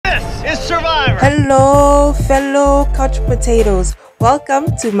is Survivor. Hello fellow couch potatoes, welcome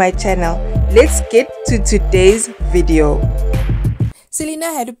to my channel. Let's get to today's video. Selina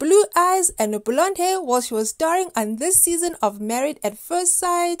had blue eyes and blonde hair while she was starring on this season of Married at First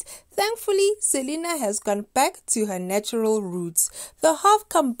Sight. Thankfully, Selina has gone back to her natural roots. The half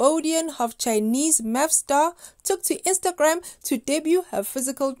Cambodian, half Chinese Mafs star took to Instagram to debut her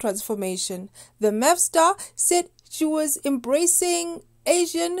physical transformation. The Mafs star said she was embracing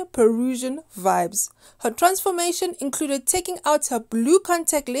Asian Peruvian vibes. Her transformation included taking out her blue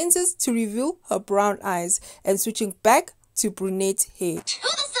contact lenses to reveal her brown eyes and switching back to brunette hair. To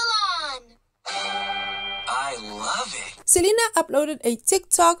the salon! I love it. Selina uploaded a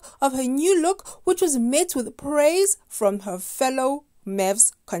TikTok of her new look, which was met with praise from her fellow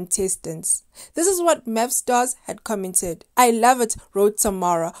Mavs contestants. This is what Mavs stars had commented. "I love it," wrote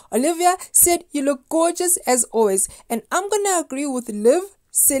Tamara. Olivia said, "You look gorgeous as always." And I'm gonna agree with Liv.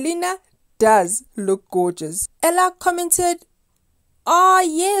 Selina does look gorgeous. Ella commented, "Ah,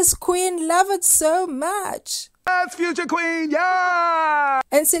 yes, Queen, love it so much." That's future queen, yeah!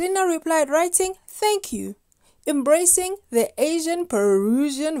 And Selina replied, writing, "Thank you. Embracing the Asian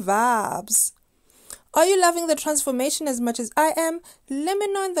Peruvian vibes." Are you loving the transformation as much as I am? Let me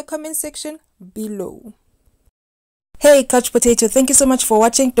know in the comment section below. Hey couch potato, thank you so much for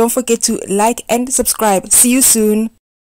watching. Don't forget to like and subscribe. See you soon.